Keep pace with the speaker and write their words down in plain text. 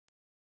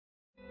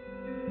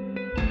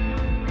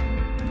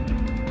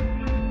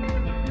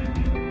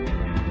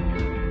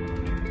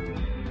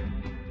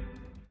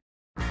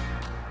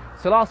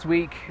So last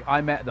week I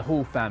met the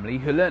Hall family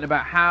who learned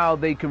about how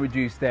they can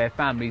reduce their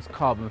family's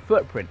carbon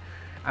footprint.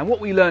 And what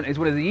we learned is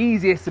one of the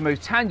easiest and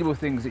most tangible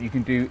things that you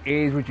can do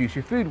is reduce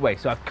your food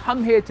waste. So I've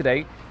come here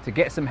today to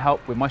get some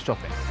help with my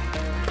shopping.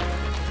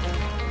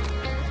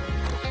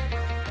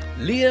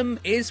 Liam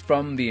is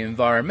from the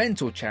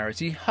environmental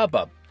charity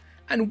Hubbub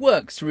and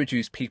works to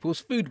reduce people's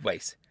food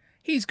waste.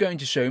 He's going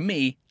to show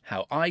me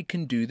how I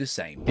can do the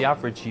same. The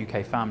average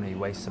UK family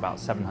wastes about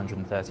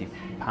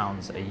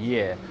 £730 a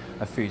year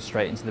of food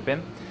straight into the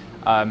bin.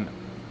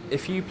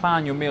 If you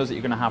plan your meals that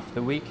you're going to have for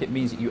the week, it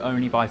means that you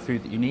only buy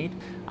food that you need,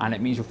 and it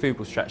means your food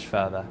will stretch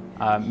further.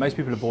 Most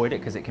people avoid it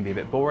because it can be a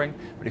bit boring,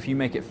 but if you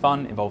make it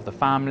fun, involve the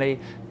family,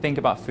 think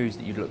about foods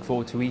that you'd look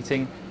forward to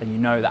eating, then you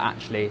know that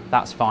actually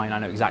that's fine, I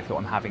know exactly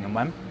what I'm having and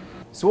when.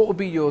 So what would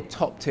be your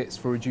top tips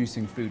for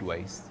reducing food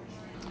waste?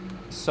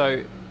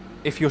 So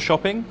if you're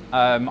shopping,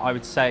 I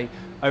would say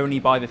only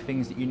buy the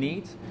things that you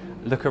need.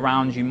 Look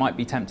around, you might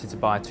be tempted to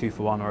buy a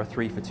 2-for-1 or a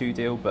 3-for-2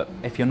 deal, but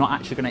if you're not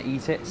actually going to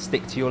eat it,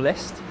 stick to your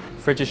list.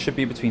 Fridges should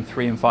be between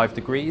 3 and 5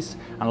 degrees,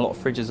 and a lot of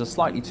fridges are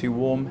slightly too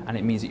warm, and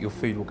it means that your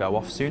food will go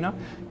off sooner.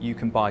 You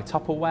can buy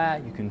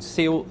Tupperware, you can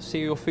seal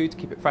your food to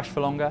keep it fresh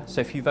for longer. So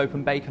if you've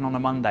opened bacon on a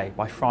Monday,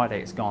 by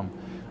Friday it's gone.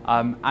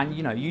 And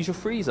use your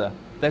freezer.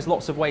 There's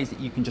lots of ways that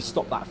you can just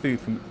stop that food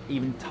from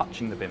even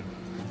touching the bin.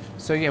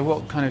 So yeah,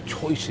 what kind of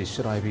choices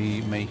should I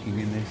be making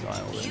in this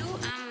aisle then?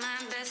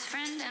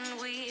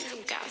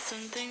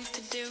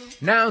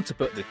 Now to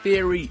put the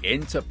theory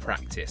into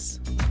practice.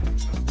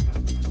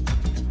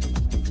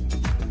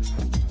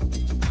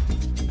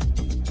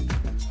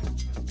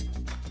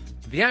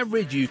 The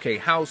average UK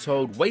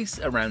household wastes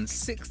around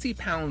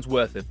 £60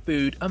 worth of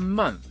food a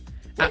month.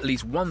 At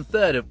least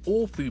 1/3 of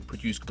all food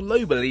produced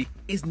globally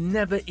is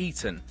never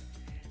eaten.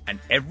 And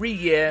every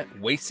year,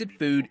 wasted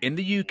food in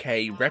the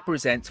UK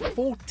represents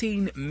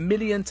 14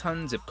 million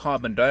tonnes of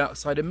carbon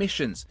dioxide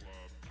emissions.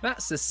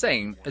 That's the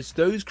same as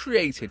those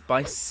created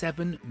by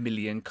 7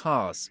 million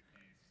cars.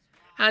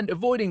 And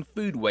avoiding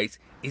food waste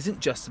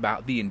isn't just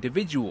about the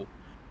individual.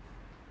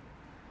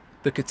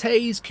 The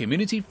Cathays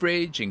Community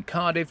Fridge in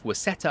Cardiff was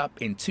set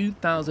up in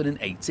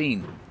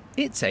 2018.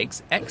 It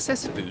takes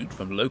excess food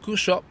from local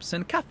shops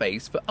and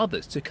cafes for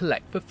others to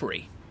collect for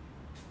free.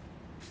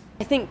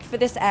 I think for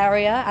this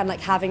area and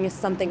having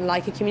something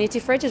like a community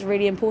fridge is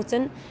really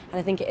important, and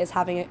I think it is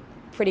having a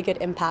pretty good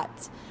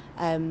impact.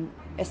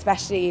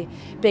 Especially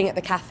being at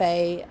the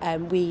cafe,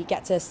 we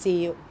get to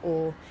see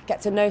or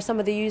get to know some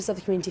of the users of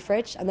the community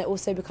fridge, and they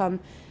also become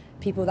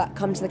people that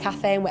come to the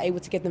cafe, and we're able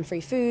to give them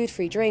free food,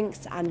 free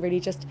drinks, and really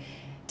just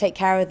take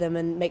care of them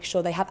and make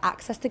sure they have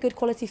access to good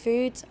quality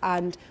food,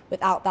 and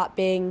without it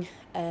being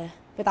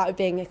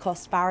a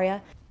cost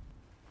barrier.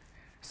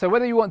 So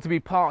whether you want to be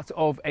part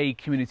of a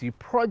community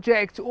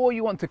project or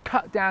you want to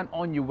cut down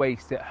on your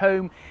waste at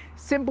home,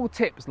 simple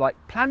tips like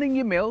planning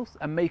your meals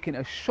and making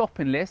a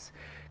shopping list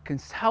can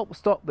help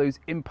stop those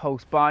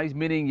impulse buys,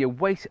 meaning you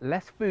waste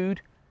less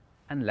food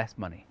and less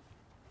money.